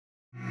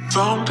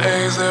Some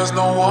days there's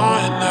no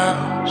one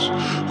else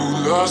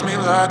who loves me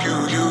like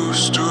you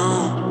used to.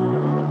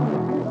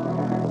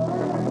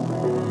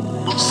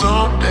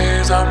 Some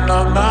days I'm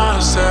not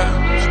myself,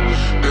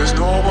 there's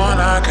no one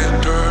I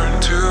can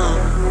turn to.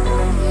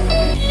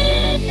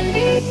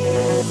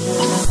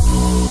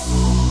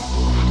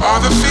 All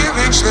the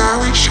feelings that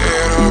we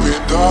shared are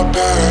in the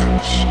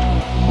past.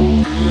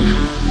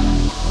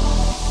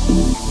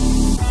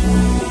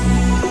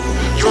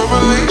 Your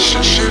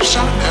relationships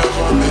are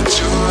never meant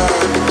to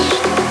last.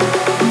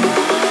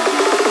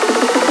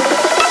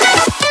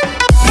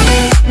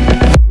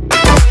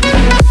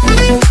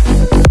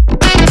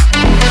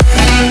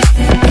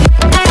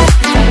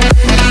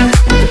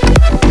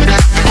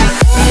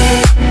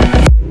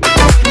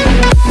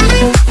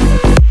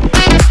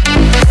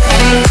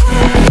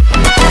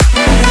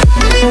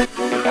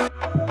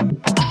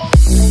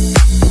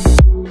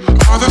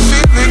 All the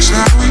feelings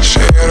that we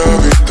shared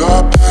are in the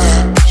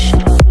past.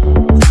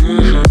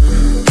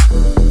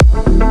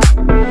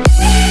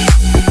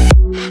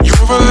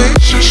 Your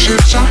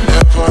relationships are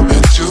never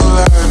meant to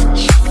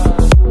last.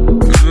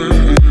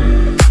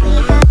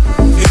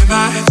 It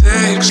might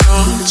take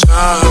some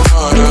time,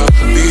 but I'll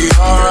be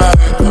alright.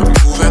 I'm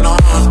moving on,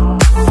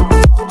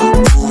 I'm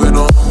moving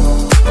on.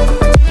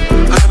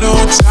 I know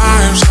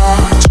times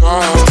are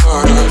tough,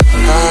 but I've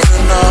had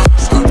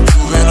enough. I'm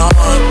moving on,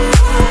 I'm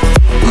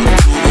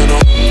moving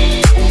on.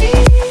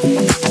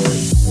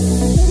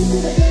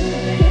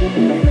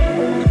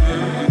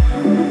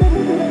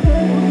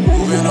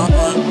 Moving on, moving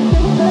on.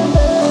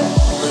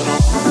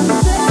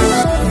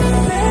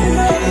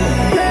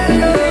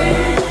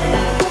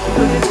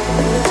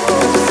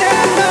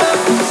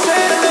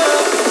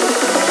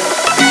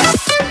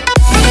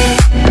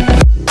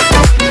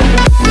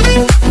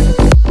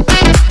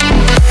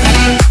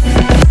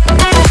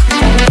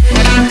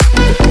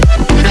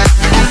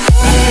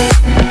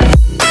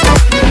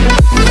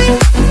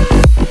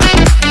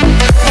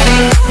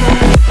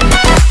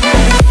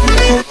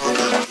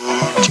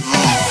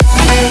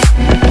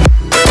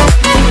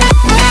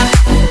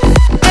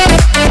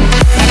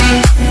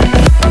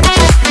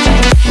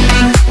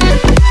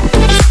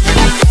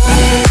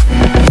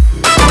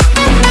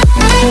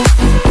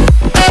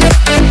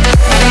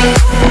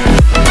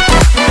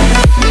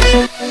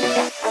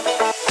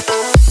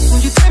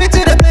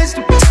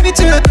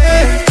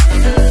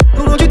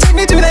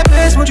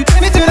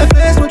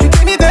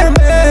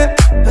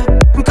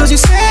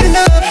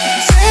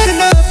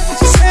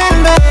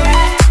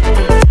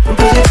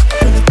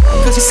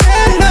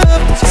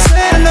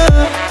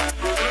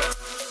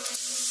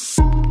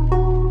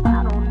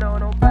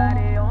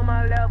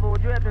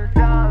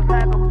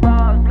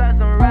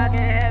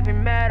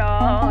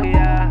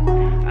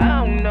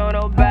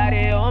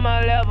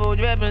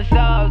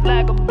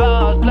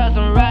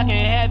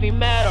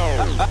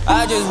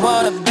 I just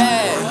want a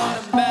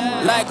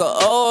bag, like an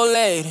old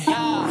lady.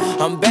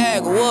 I'm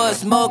backwoods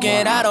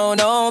smoking, I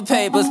don't own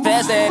papers,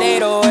 pass that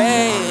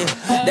 808.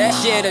 That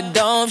shit a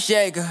dome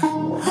shaker.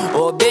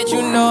 Oh bitch,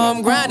 you know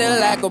I'm grinding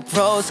like a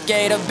pro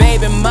skater.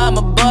 Baby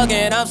mama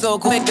bugging, I'm so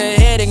quick to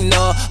hit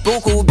ignore.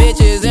 Buku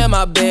bitches in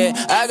my bed,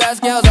 I got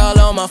scales all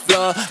on my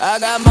floor. I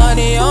got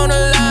money on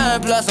the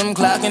line, plus I'm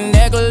clocking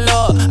that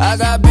galore. I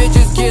got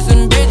bitches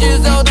kissing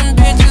bitches, all them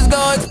bitches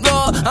go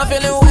explore. I'm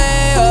feeling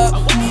way up,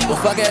 well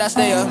fuck it, I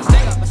stay up.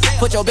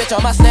 Put your bitch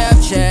on my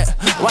Snapchat,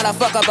 while I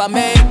fuck up I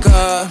make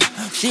her.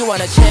 She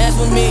want a chance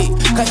with me,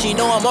 cause she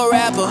know I'm a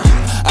rapper.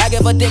 I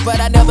give a dick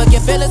but I never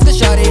get feelings, cause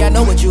shorty I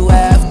know what you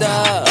after.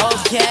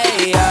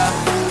 Okay,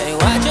 they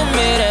watching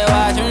me, they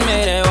watching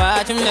me, they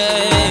watching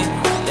me.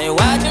 They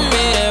watching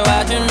me, they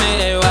watching me,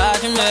 they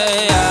watching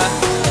me.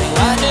 They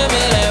watching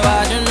me, they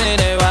watching me,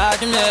 they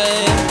watching me.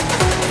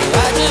 They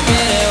watching me,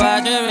 they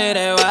watching me,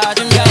 they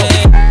watching me.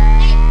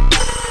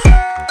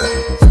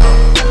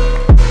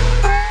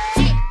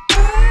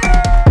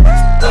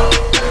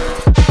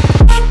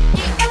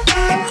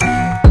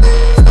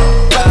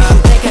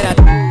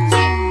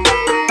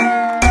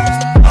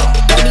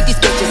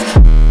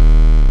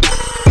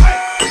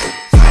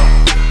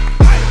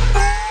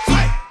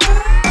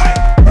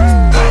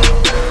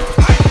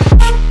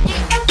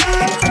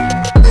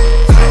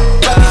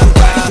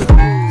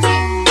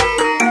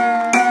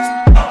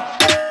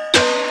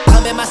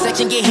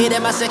 Get hit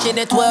in my section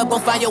at 12,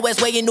 gon' find your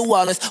ass way in New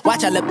Orleans.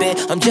 Watch out, little bit,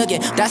 I'm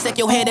jugging. Dissect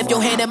your hand if your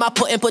hand in my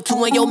pudding. Put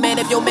two in your man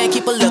if your man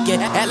keep a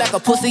looking. Act like a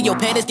pussy, your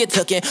panties get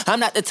tooken.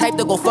 I'm not the type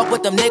to go fuck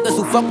with them niggas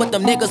who fuck with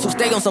them niggas who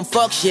stay on some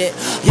fuck shit.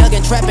 Young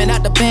and trapping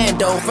out the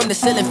bando, from the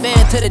ceiling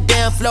fan to the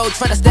damn floor,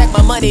 tryna stack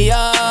my money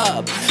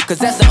up, cause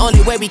that's the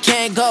only way we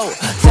can go.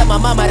 Tell my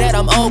mama that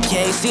I'm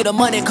okay, see the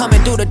money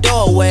coming through the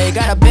doorway.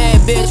 Got a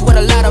bad bitch with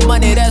a lot of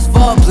money, that's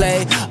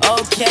foreplay.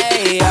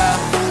 Okay,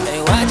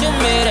 they watching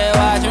me, they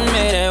watching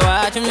me, they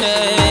watching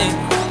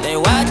me.